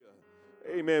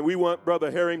Amen. We want Brother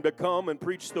Herring to come and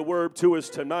preach the word to us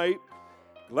tonight.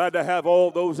 Glad to have all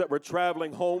those that were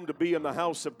traveling home to be in the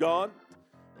house of God.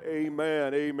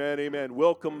 Amen, amen, amen.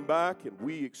 Welcome back, and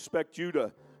we expect you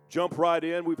to jump right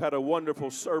in. We've had a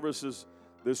wonderful services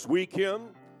this weekend.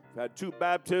 We've had 2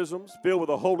 baptisms filled with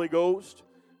the Holy Ghost.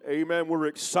 Amen. We're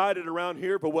excited around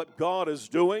here for what God is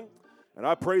doing. And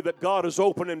I pray that God is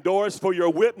opening doors for your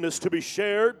witness to be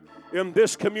shared in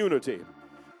this community.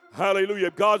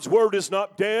 Hallelujah. God's word is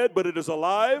not dead, but it is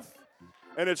alive,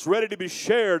 and it's ready to be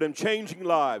shared and changing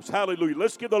lives. Hallelujah.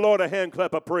 Let's give the Lord a hand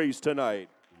clap of praise tonight.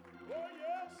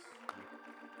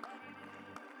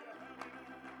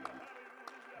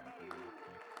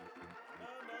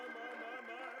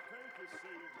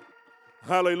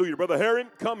 Hallelujah. Brother Herring,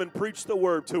 come and preach the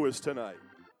word to us tonight.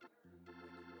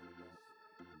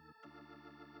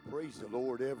 Praise the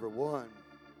Lord, everyone.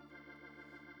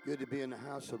 Good to be in the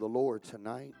house of the Lord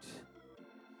tonight.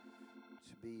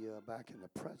 To be back in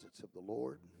the presence of the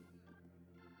Lord.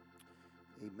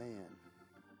 Amen.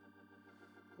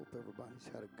 Hope everybody's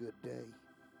had a good day.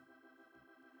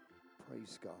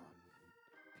 Praise God.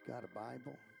 If you got a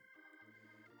Bible,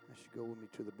 I should go with me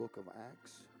to the book of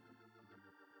Acts,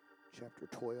 chapter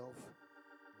 12,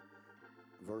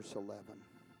 verse 11.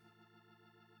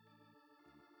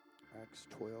 Acts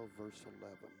 12, verse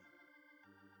 11.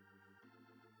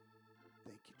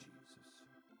 Thank you, Jesus.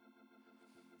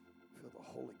 Feel the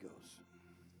Holy Ghost.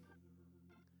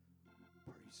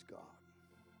 Praise God.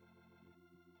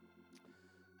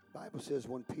 The Bible says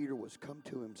when Peter was come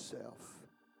to himself,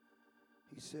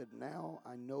 he said, "Now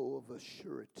I know of a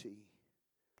surety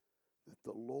that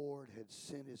the Lord had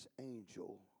sent his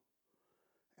angel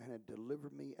and had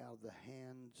delivered me out of the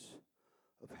hands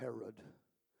of Herod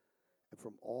and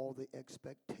from all the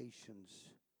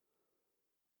expectations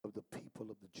of the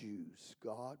people of the Jews."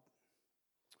 God,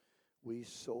 we're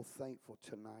so thankful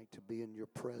tonight to be in your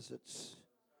presence,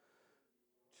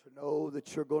 to know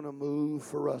that you're going to move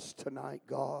for us tonight,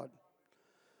 God.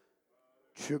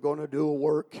 You're going to do a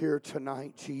work here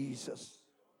tonight, Jesus.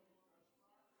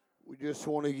 We just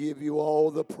want to give you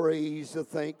all the praise, the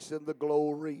thanks, and the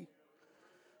glory.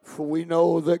 For we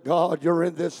know that, God, you're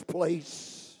in this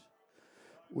place.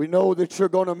 We know that you're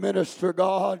going to minister,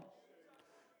 God.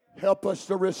 Help us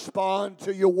to respond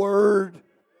to your word.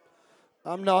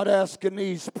 I'm not asking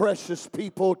these precious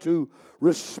people to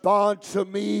respond to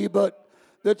me, but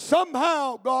that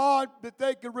somehow, God, that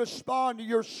they can respond to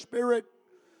your spirit,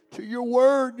 to your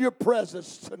word, your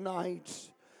presence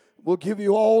tonight. We'll give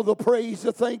you all the praise,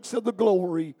 the thanks, and the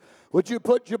glory. Would you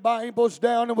put your Bibles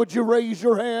down and would you raise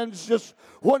your hands just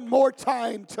one more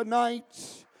time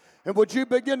tonight? And would you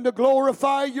begin to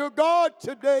glorify your God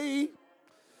today?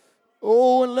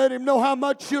 Oh, and let him know how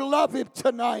much you love him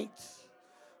tonight.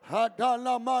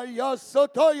 Hallelujah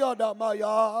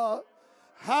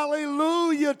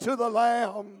to the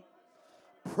Lamb.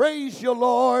 Praise you,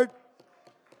 Lord.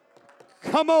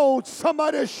 Come on,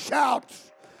 somebody shout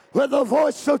with a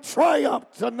voice of triumph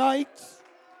tonight.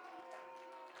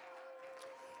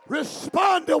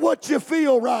 Respond to what you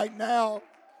feel right now.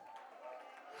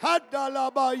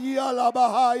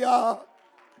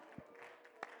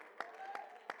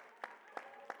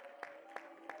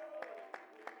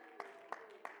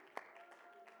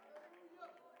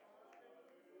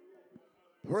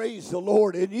 Praise the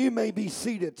Lord, and you may be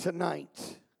seated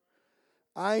tonight.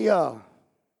 I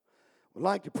would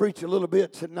like to preach a little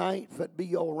bit tonight, if that'd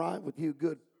be all right with you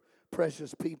good,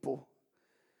 precious people.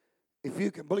 If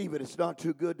you can believe it, it's not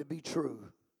too good to be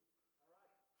true.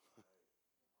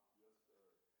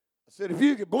 I said, if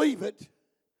you can believe it,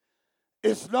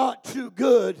 it's not too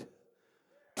good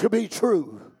to be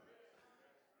true.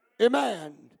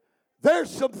 Amen. There's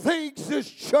some things this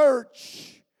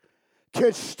church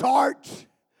can start,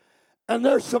 and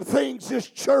there's some things this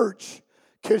church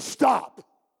can stop.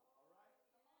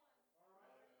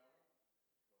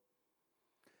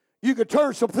 You can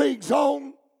turn some things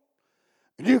on,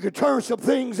 and you can turn some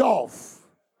things off.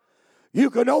 You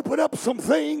can open up some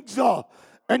things,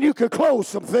 and you can close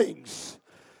some things.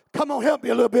 Come on, help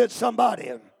me a little bit,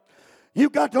 somebody. You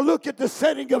got to look at the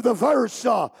setting of the verse.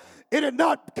 It had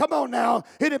not, come on now,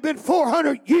 it had been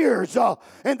 400 years,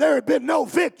 and there had been no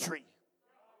victory.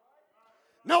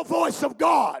 No voice of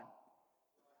God.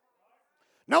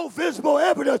 No visible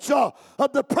evidence of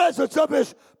the presence of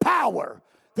his power.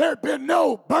 There had been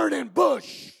no burning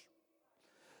bush.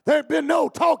 There had been no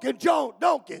talking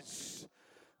donkeys.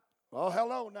 Oh,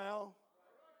 hello now.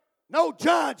 No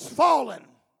giants falling.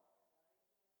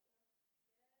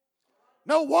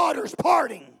 No waters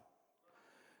parting.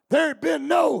 There had been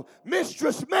no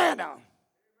mistress manna.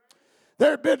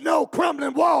 There had been no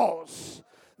crumbling walls.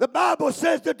 The Bible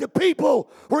says that the people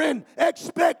were in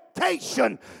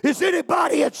expectation. Is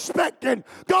anybody expecting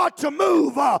God to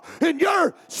move in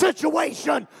your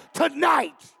situation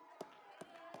tonight?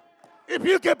 If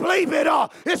you can believe it,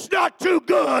 it's not too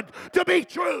good to be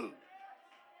true.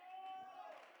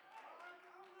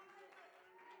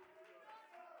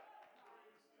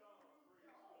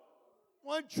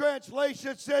 One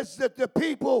translation says that the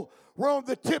people were on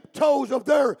the tiptoes of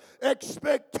their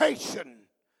expectation.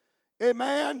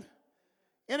 Amen.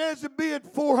 And as it been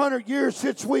 400 years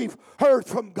since we've heard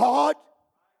from God,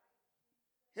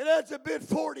 it hasn't been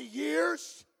 40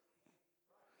 years.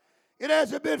 It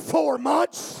hasn't been 4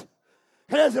 months.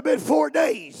 It hasn't been 4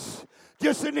 days.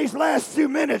 Just in these last few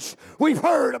minutes, we've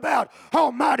heard about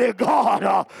Almighty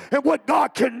God and what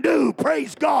God can do.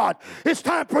 Praise God. It's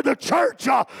time for the church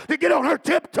to get on her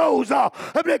tiptoes of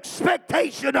an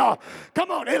expectation.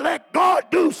 Come on and let God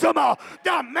do some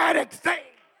dramatic things.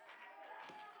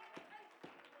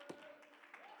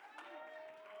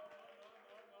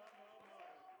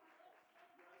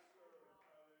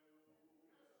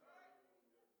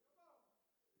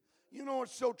 You know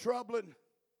what's so troubling?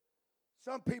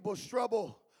 Some people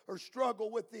struggle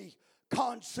with the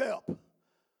concept.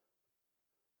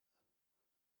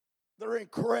 They're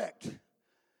incorrect.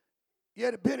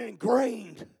 Yet it's been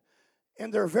ingrained in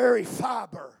their very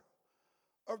fiber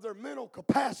of their mental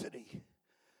capacity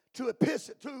to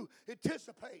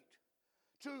anticipate,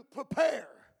 to prepare,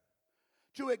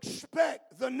 to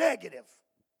expect the negative,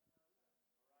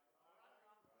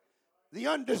 the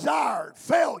undesired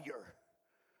failure.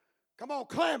 Come on,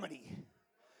 calamity.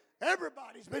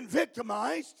 Everybody's been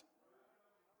victimized.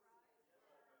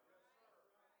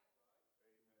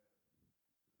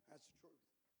 That's the truth.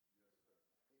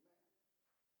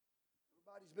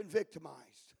 Everybody's been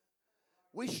victimized.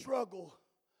 We struggle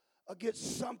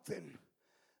against something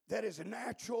that is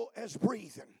natural as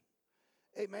breathing.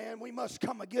 Amen. We must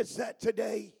come against that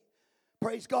today.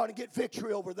 Praise God and get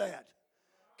victory over that.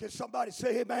 Can somebody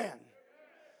say amen?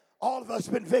 All of us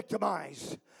been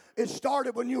victimized. It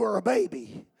started when you were a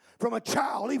baby, from a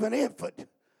child, even an infant.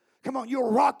 Come on, you were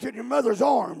rocked in your mother's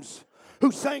arms, who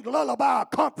sang lullaby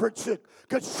comforts to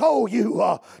console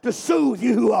you, to soothe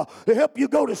you, to help you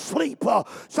go to sleep.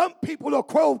 Some people are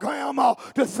programmed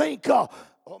to think, oh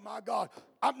my God,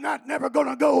 I'm never going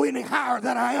to go any higher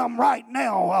than I am right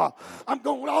now. I'm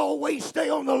going to always stay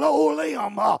on the low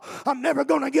limb. I'm never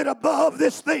going to get above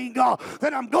this thing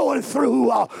that I'm going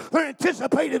through. They're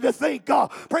anticipated to think,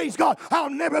 praise God, I'll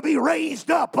never be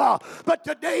raised up. But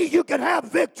today you can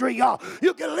have victory.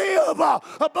 You can live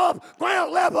above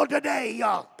ground level today.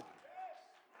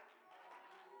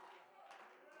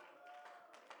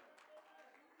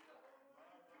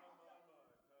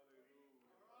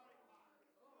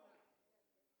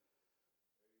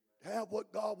 Have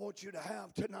what God wants you to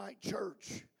have tonight,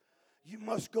 church. You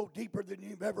must go deeper than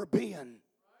you've ever been.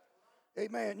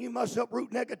 Amen. You must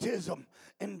uproot negativism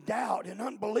and doubt and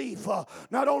unbelief.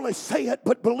 Not only say it,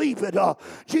 but believe it.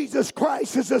 Jesus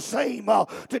Christ is the same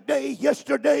today,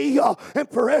 yesterday, and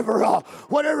forever.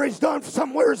 Whatever he's done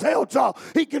somewhere else,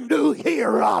 he can do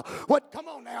here. Come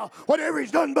on now. Whatever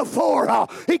he's done before,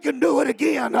 he can do it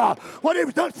again. Whatever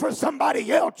he's done for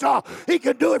somebody else, he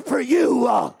can do it for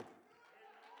you.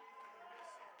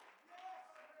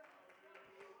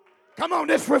 Come on,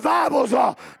 this revival's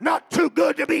not too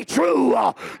good to be true.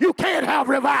 You can't have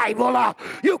revival.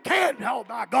 You can't, oh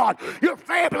my God, your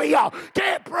family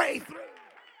can't pray through.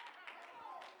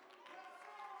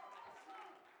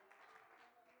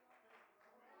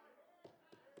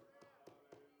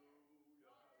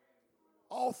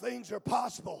 All things are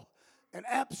possible and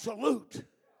absolute.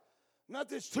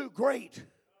 Nothing's too great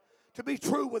to be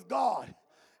true with God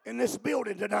in this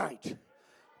building tonight.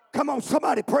 Come on,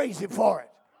 somebody praise him for it.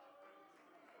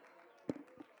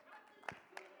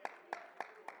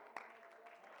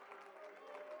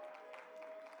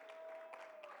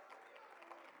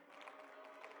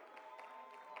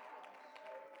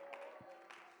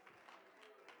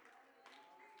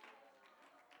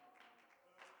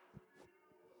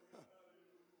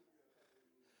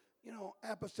 You know,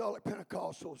 apostolic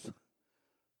Pentecostals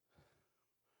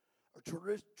are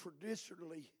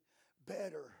traditionally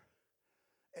better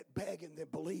at begging than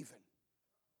believing.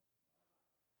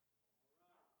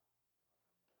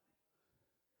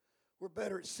 We're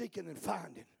better at seeking than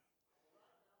finding.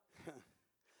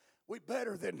 We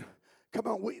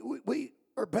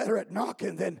are better at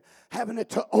knocking than having it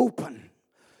to open.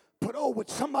 But would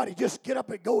somebody just get up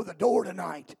and go to the door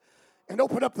tonight and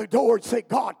open up the door and say,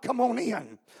 God, come on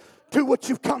in. Do what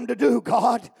you've come to do,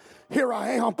 God. Here I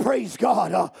am, praise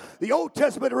God. The Old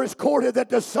Testament is recorded that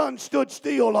the sun stood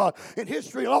still in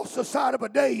history, lost the sight of a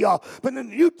day. But in the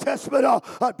New Testament,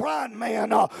 a blind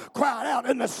man cried out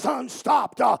and the sun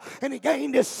stopped and he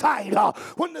gained his sight.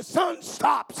 When the sun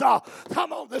stops,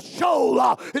 come on, the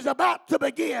show is about to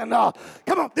begin.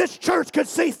 Come on, this church can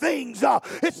see things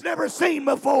it's never seen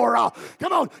before.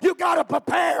 Come on, you got to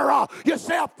prepare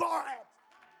yourself for it.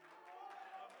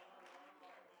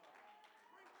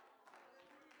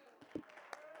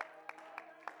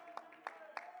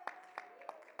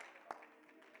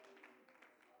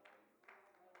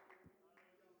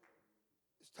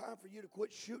 It's time for you to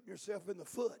quit shooting yourself in the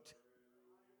foot.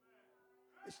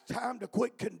 It's time to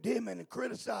quit condemning and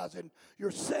criticizing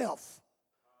yourself.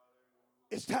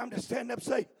 It's time to stand up and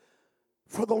say,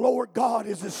 for the Lord God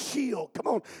is a shield. Come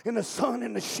on, and the sun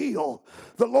and the shield.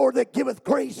 The Lord that giveth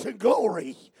grace and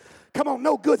glory. Come on,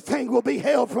 no good thing will be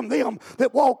held from them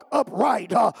that walk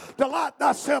upright. Delight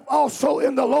thyself also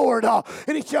in the Lord, and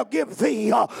he shall give thee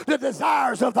the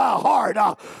desires of thy heart.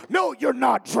 No, you're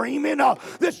not dreaming.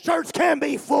 This church can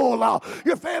be full.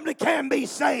 Your family can be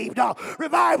saved.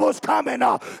 Revival's coming.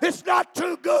 It's not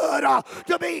too good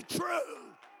to be true.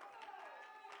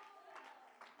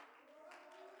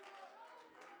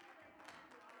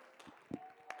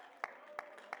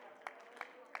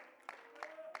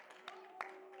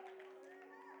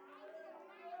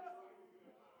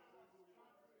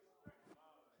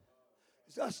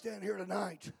 As I stand here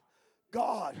tonight,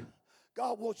 God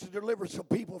wants to deliver some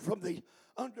people from the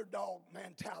underdog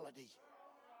mentality.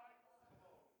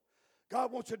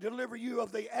 God wants to deliver you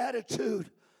of the attitude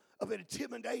of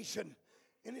intimidation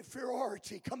and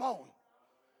inferiority. Come on.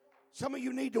 Some of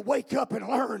you need to wake up and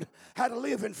learn how to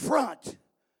live in front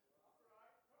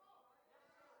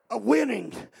of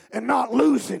winning and not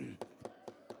losing.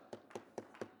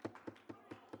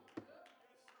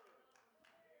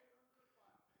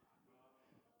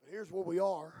 Here's where we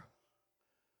are.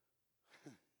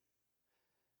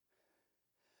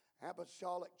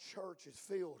 Apostolic Church is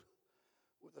filled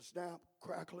with the snap,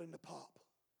 crackle, and the pop.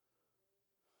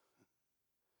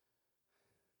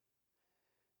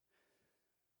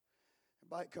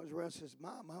 Everybody comes around and says,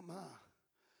 my.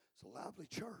 It's a lively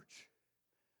church.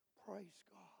 Praise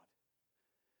God.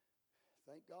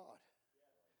 Thank God.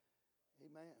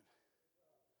 Amen.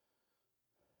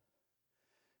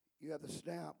 You have the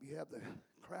snap, you have the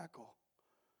crackle,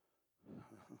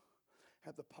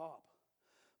 have the pop.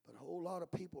 But a whole lot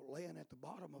of people laying at the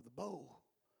bottom of the bowl,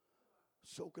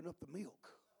 soaking up the milk.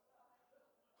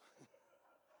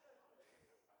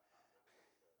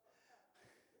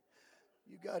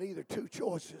 You got either two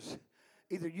choices.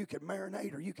 Either you can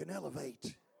marinate or you can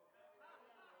elevate.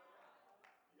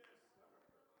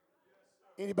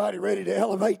 Anybody ready to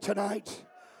elevate tonight?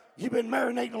 You've been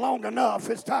marinating long enough.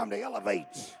 It's time to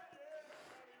elevate.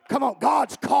 Come on,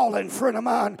 God's calling, friend of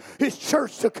mine, his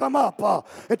church to come up.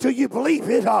 Until you believe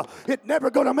it, it's never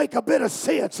going to make a bit of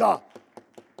sense.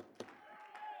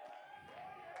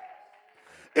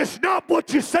 It's not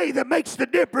what you say that makes the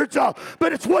difference,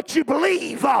 but it's what you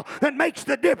believe that makes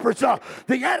the difference.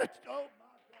 The attitude. Oh,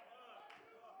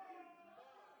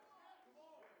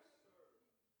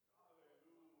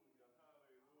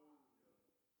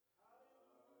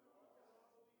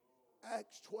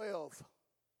 Acts 12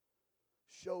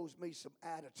 shows me some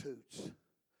attitudes.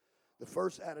 The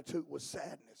first attitude was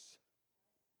sadness.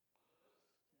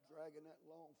 Dragging that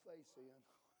long face in.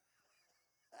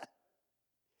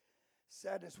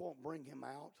 Sadness won't bring him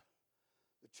out.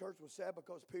 The church was sad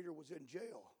because Peter was in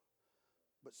jail.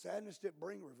 But sadness didn't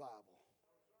bring revival.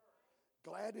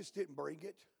 Gladness didn't bring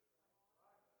it.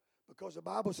 Because the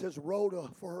Bible says, Rhoda,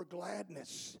 for her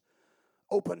gladness,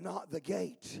 open not the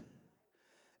gate.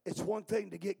 It's one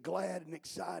thing to get glad and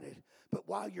excited, but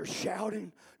while you're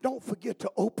shouting, don't forget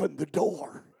to open the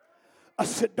door. I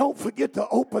said, don't forget to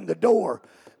open the door.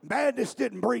 Madness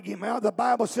didn't bring him out. The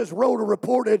Bible says Rhoda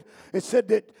reported and said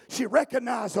that she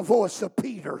recognized the voice of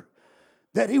Peter.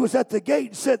 That he was at the gate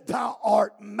and said, thou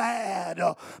art mad.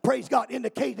 Praise God,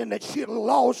 indicating that she had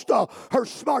lost her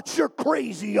smarts. You're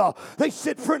crazy. They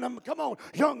said, friend, come on,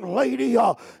 young lady.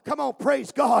 Come on,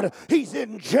 praise God. He's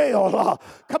in jail.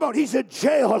 Come on, he's in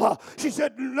jail. She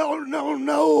said,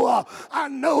 no. I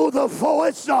know the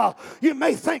voice. You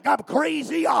may think I'm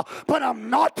crazy, but I'm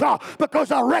not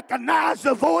because I recognize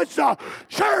the voice.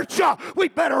 Church, we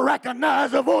better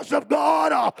recognize the voice of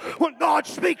God. When God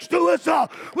speaks to us,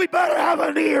 we better have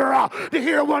an ear to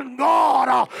hear when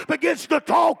God begins to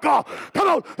talk. Come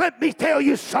on, let me tell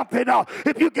you something.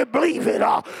 If you can believe it,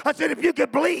 I said, if you can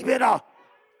believe it.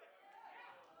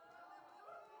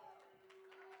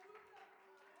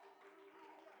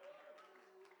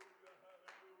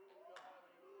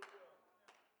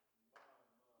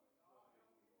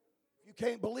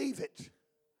 can't believe it,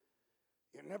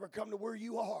 you'll never come to where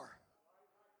you are.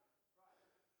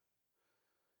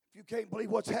 If you can't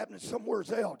believe what's happening somewhere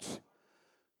else,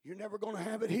 you're never going to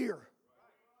have it here.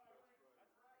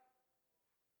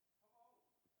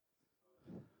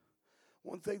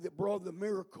 One thing that brought the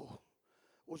miracle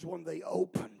was when they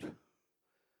opened.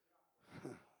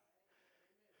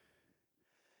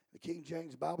 The King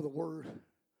James Bible, the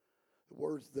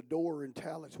words the door in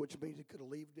italics, which means they could have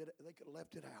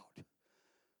left it out.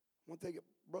 One thing that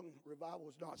brought revival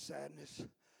was not sadness,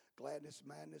 gladness,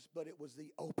 madness, but it was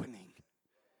the opening.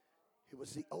 It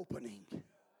was the opening.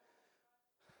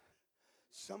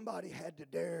 Somebody had to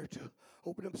dare to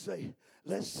open up and say,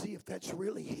 let's see if that's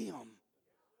really him.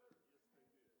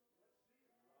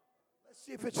 Let's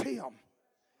see if it's him.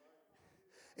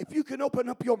 If you can open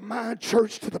up your mind,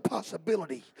 church, to the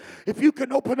possibility, if you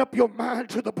can open up your mind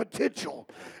to the potential,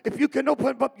 if you can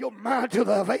open up your mind to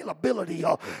the availability,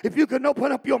 if you can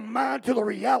open up your mind to the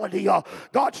reality,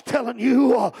 God's telling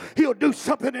you He'll do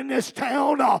something in this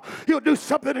town, He'll do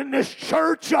something in this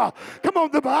church. Come on,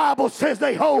 the Bible says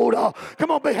they beheld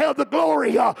the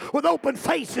glory with open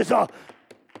faces.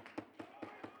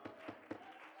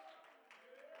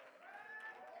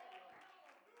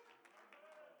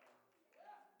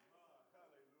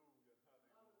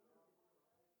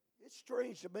 It's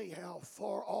strange to me how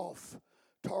far off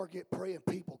target praying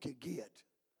people can get.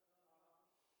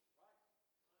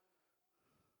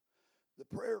 The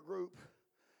prayer group,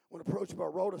 when approached by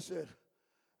Rhoda, said,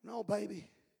 no, baby,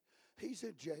 he's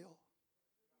in jail.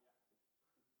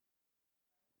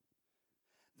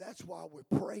 That's why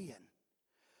we're praying.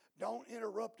 Don't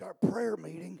interrupt our prayer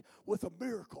meeting with a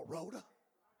miracle, Rhoda.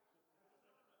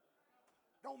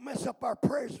 Don't mess up our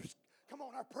prayers. Come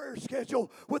on, our prayer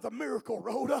schedule with a miracle,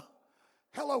 Rhoda.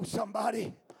 Hello,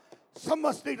 somebody. Some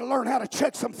of us need to learn how to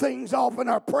check some things off in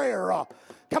our prayer.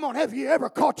 Come on, have you ever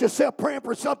caught yourself praying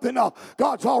for something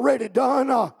God's already done?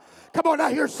 Come on,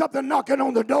 I hear something knocking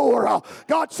on the door.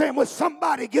 God's saying, would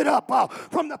somebody get up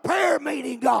from the prayer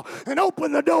meeting and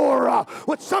open the door?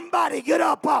 Would somebody get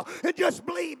up and just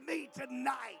believe me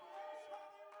tonight?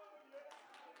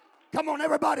 Come on,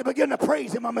 everybody begin to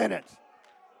praise Him a minute.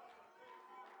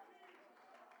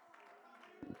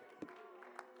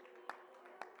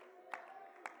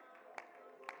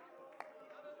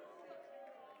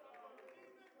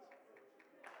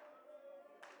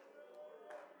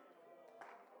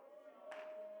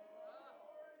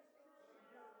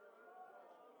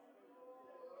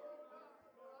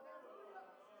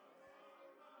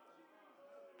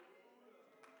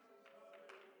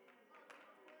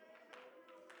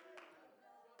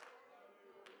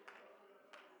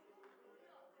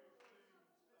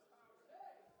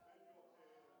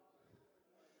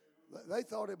 They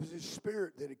thought it was His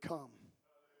Spirit that had come.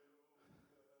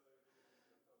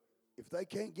 If they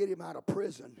can't get him out of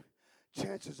prison,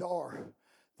 chances are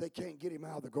they can't get him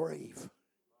out of the grave.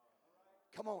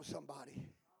 Come on, somebody.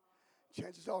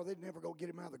 Chances are they'd never go get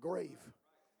him out of the grave.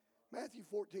 Matthew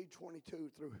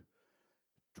 14:22 through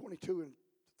 22 and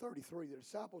 33, the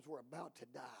disciples were about to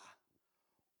die,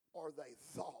 or they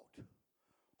thought.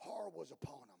 Horror was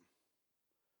upon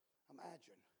them.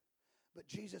 Imagine. But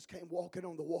Jesus came walking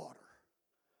on the water.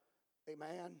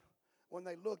 Amen. When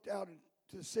they looked out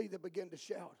into the sea, they began to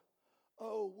shout,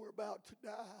 oh, we're about to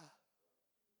die.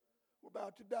 We're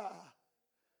about to die.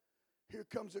 Here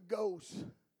comes a ghost.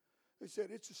 They said,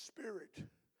 it's a spirit.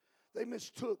 They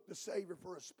mistook the Savior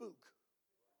for a spook.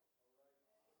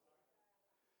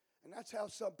 And that's how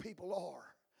some people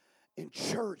are in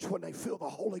church when they feel the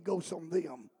Holy Ghost on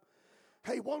them.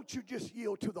 Hey, won't you just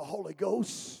yield to the Holy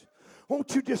Ghost?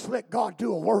 Won't you just let God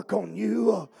do a work on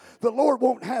you? The Lord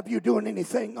won't have you doing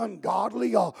anything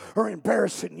ungodly or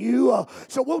embarrassing you.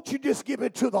 So won't you just give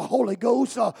it to the Holy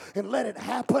Ghost and let it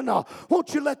happen?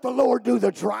 Won't you let the Lord do the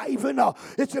driving?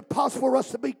 It's impossible for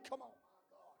us to be. Come on.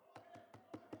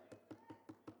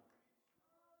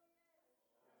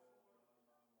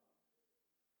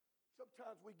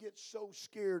 Sometimes we get so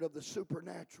scared of the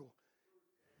supernatural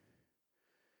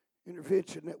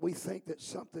intervention that we think that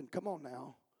something, come on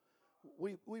now,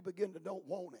 we begin to don't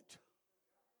want it.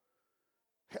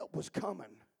 Help was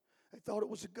coming. They thought it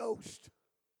was a ghost.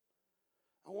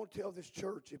 I want to tell this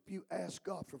church, if you ask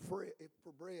God for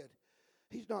bread,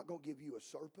 He's not going to give you a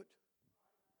serpent.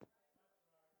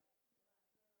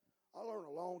 I learned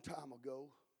a long time ago,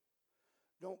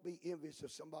 don't be envious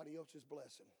of somebody else's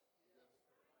blessing.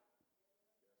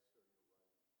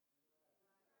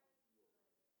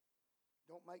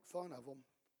 Don't make fun of them.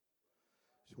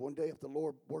 So one day if the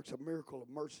Lord works a miracle of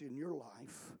mercy in your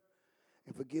life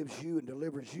and forgives you and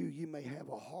delivers you, you may have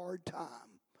a hard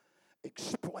time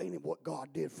explaining what God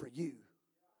did for you.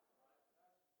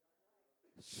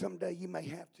 Someday you may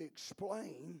have to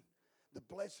explain the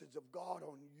blessings of God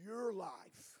on your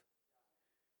life.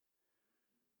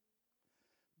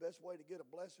 Best way to get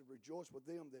a blessing, rejoice with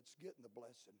them that's getting the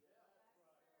blessing.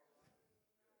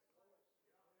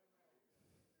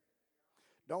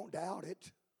 Don't doubt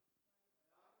it.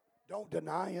 Don't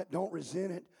deny it. Don't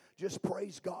resent it. Just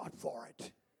praise God for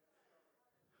it.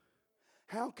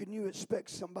 How can you expect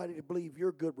somebody to believe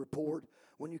your good report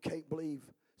when you can't believe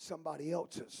somebody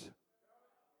else's?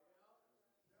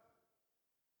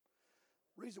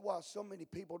 Reason why so many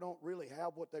people don't really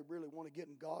have what they really want to get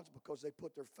in God's because they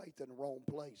put their faith in the wrong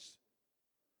place.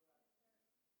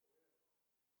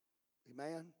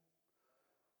 Amen.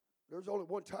 There's only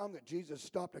one time that Jesus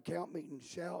stopped a camp meeting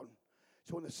shouting.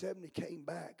 So when the 70 came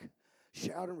back,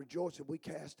 shouting, rejoicing, we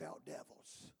cast out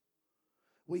devils.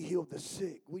 We healed the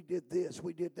sick. We did this.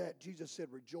 We did that. Jesus said,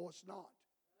 rejoice not.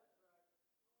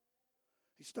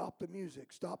 He stopped the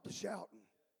music, stopped the shouting.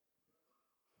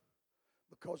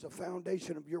 Because the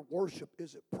foundation of your worship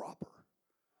isn't proper.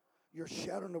 You're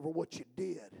shouting over what you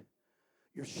did.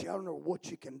 You're shouting over what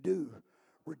you can do.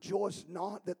 Rejoice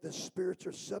not that the spirits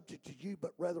are subject to you,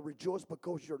 but rather rejoice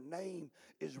because your name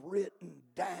is written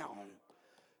down.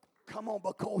 Come on,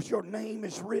 because your name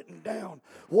is written down.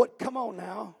 What? Come on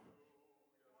now.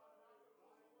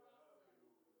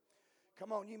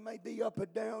 Come on, you may be up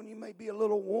and down. You may be a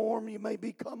little warm. You may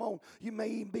be, come on, you may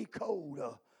even be cold.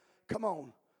 Come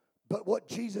on. But what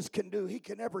Jesus can do, He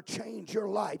can ever change your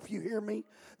life. You hear me?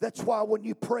 That's why when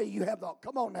you pray, you have the,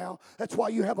 come on now, that's why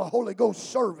you have a Holy Ghost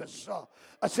service.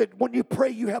 I said, when you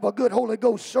pray, you have a good Holy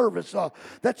Ghost service.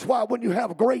 That's why when you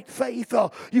have great faith,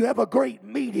 you have a great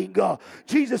meeting.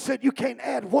 Jesus said, you can't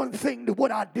add one thing to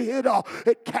what I did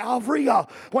at Calvary.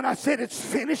 When I said it's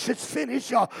finished, it's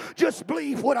finished. Just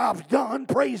believe what I've done.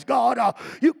 Praise God.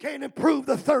 You can't improve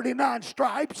the 39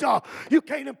 stripes. You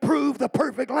can't improve the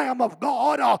perfect Lamb of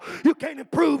God. You can't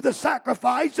improve the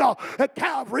sacrifice at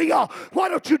Calvary. Why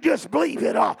don't you just believe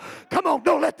it? Come on,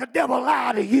 don't let the devil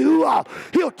lie to you.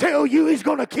 He'll tell you he's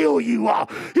going to kill you.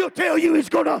 He'll tell you he's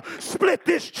going to split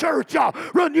this church,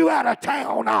 run you out of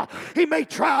town. He may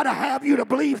try to have you to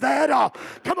believe that.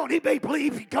 Come on, he may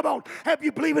believe, come on, have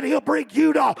you believe it, he'll bring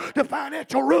you to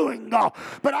financial ruin.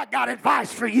 But I got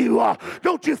advice for you.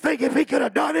 Don't you think if he could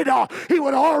have done it, he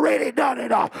would have already done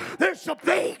it. There's some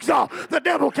things the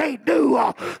devil can't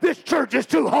do. This church is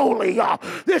too holy.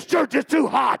 This church is too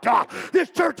hot. This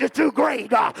church is too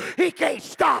great. He can't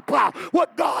stop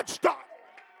what God started.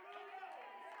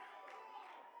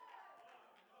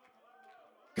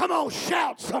 Come on,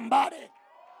 shout somebody.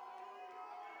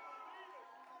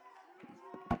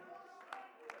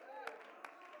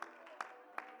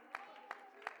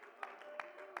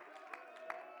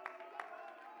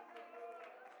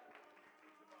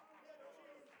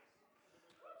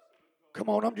 Come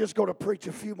on, I'm just going to preach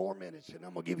a few more minutes and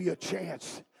I'm going to give you a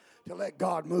chance to let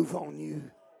God move on you.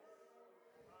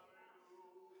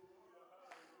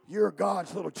 You're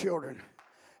God's little children.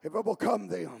 If it will come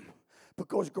them,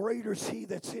 because greater is He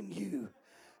that's in you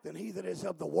than he that is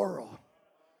of the world.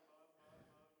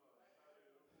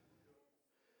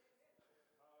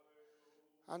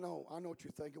 I know what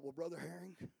you're thinking. Well, Brother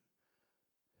Herring, if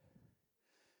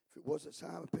it wasn't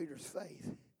Simon Peter's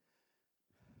faith,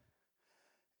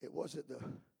 it wasn't the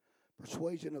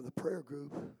persuasion of the prayer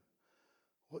group,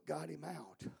 what got him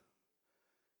out? The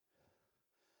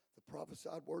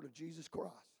prophesied word of Jesus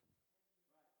Christ.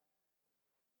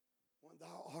 When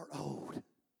thou art old,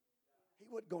 he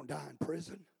wasn't going to die in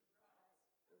prison.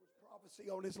 There was prophecy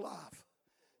on his life.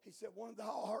 He said, when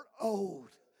thou art old.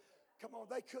 Come on,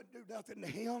 they couldn't do nothing to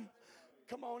him.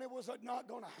 Come on, it was not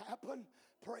going to happen.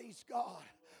 Praise God.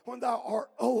 When thou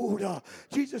art old,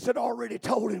 Jesus had already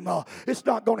told him it's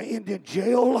not going to end in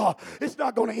jail. It's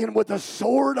not going to end with a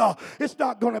sword. It's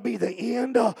not going to be the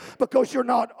end because you're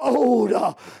not old.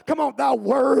 Come on, thy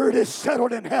word is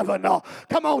settled in heaven.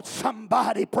 Come on,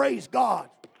 somebody. Praise God.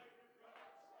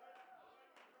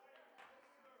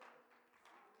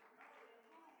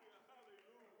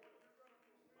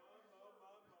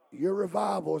 Your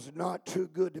revival is not too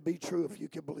good to be true if you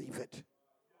can believe it.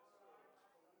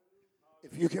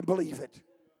 If you can believe it.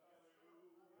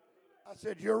 I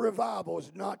said your revival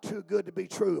is not too good to be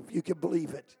true if you can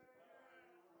believe it.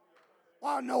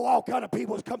 Well, I know all kind of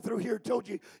people has come through here and told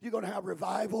you you're going to have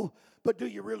revival, but do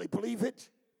you really believe it?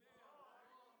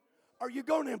 Are you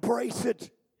going to embrace it?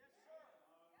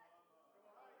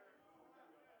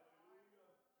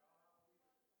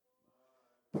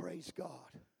 Praise God.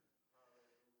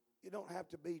 You don't have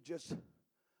to be just,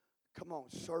 come on,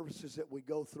 services that we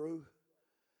go through.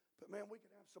 But man, we can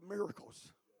have some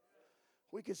miracles.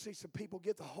 We can see some people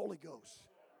get the Holy Ghost.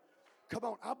 Come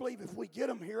on, I believe if we get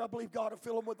them here, I believe God will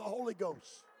fill them with the Holy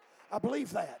Ghost. I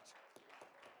believe that.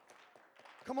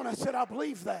 Come on, I said I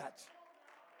believe that.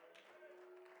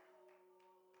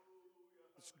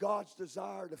 It's God's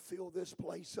desire to fill this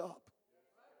place up.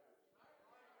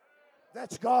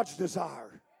 That's God's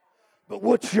desire. But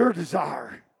what's your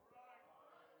desire?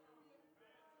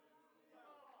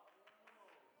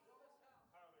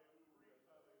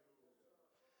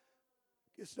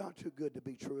 It's not too good to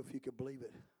be true if you can believe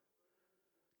it.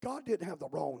 God didn't have the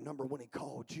wrong number when He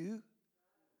called you.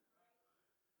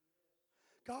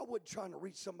 God wasn't trying to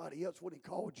reach somebody else when He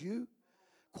called you.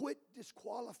 Quit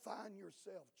disqualifying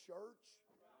yourself, church.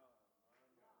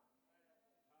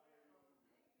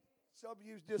 Some of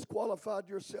you disqualified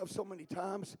yourself so many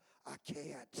times. I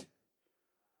can't.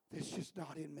 It's just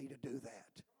not in me to do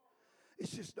that.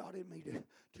 It's just not in me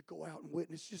to go out and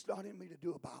witness. It's just not in me to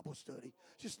do a Bible study.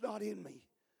 It's just not in me.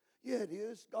 Yeah, it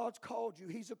is. God's called you.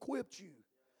 He's equipped you.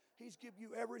 He's given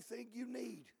you everything you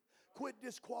need. Quit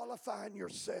disqualifying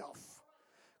yourself.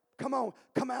 Come on,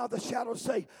 come out of the shadows.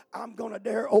 Say, I'm going to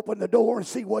dare open the door and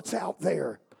see what's out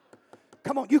there.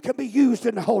 Come on, you can be used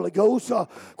in the Holy Ghost.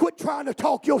 Quit trying to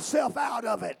talk yourself out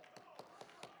of it.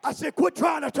 I said, quit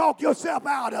trying to talk yourself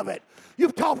out of it.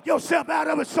 You've talked yourself out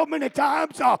of it so many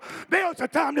times. Now's the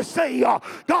time to say,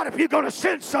 God, if you're going to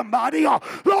send somebody,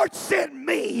 Lord, send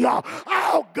me.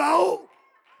 I'll go.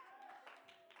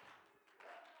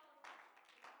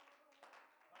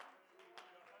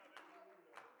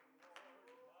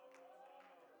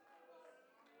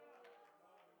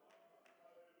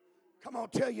 Come on,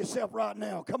 tell yourself right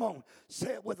now. Come on,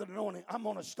 say it with an anointing. I'm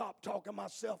going to stop talking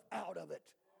myself out of it.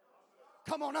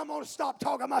 Come on, I'm going to stop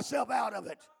talking myself out of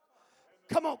it.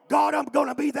 Come on, God, I'm going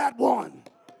to be that one.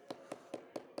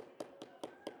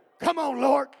 Come on,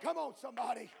 Lord. Come on,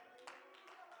 somebody.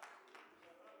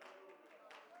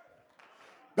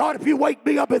 God, if you wake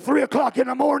me up at 3 o'clock in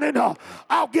the morning,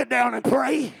 I'll get down and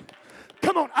pray.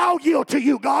 Come on, I'll yield to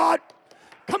you, God.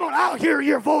 Come on, I'll hear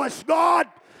your voice, God.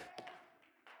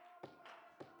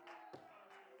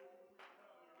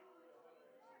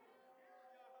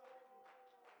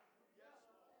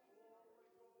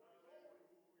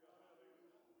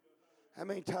 How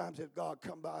many times has God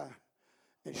come by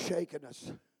and shaken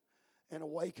us and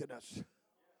awakened us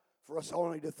for us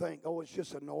only to think, oh, it's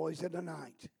just a noise in the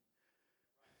night?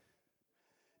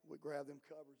 We grab them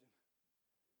covers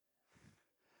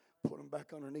and put them back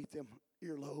underneath them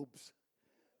earlobes.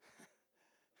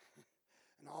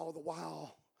 And all the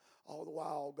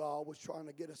while, God was trying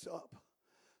to get us up.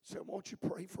 So won't you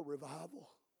pray for revival?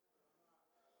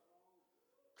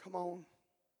 Come on.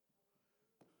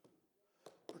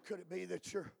 Or could it be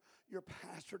that your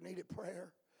pastor needed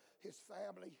prayer? His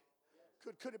family?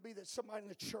 Could it be that somebody in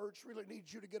the church really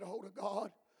needs you to get a hold of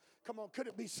God? Come on, could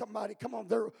it be somebody? Come on,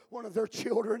 they're one of their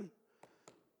children.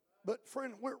 But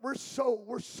friend, we're so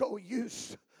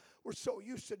used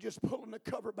to just pulling the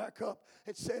cover back up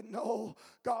and saying, no,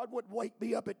 God would wake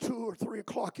me up at 2 or 3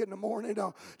 o'clock in the morning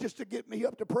just to get me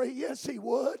up to pray. Yes, He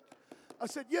would. I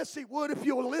said, yes, He would if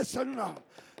you'll listen.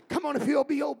 Come on, if you'll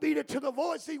be obedient to the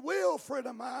voice, He will, friend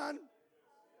of mine.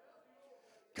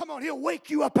 Come on, He'll wake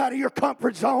you up out of your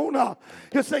comfort zone.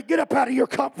 He'll say, get up out of your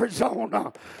comfort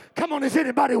zone. Come on, is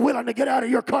anybody willing to get out of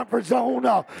your comfort zone?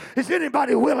 Is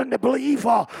anybody willing to believe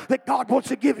that God wants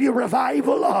to give you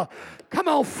revival? Come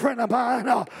on, friend of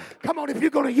mine. Come on, if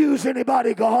you're going to use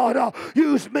anybody, God,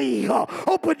 use me.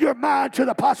 Open your mind to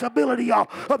the possibility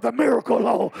of the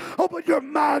miracle. Open your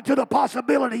mind to the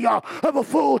possibility of a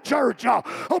full church.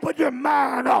 Open your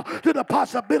mind to the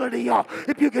possibility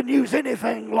if you can use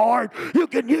anything, Lord, you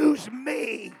can use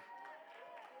me.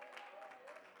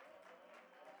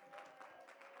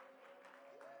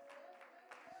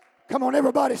 Come on,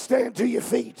 everybody stand to your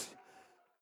feet.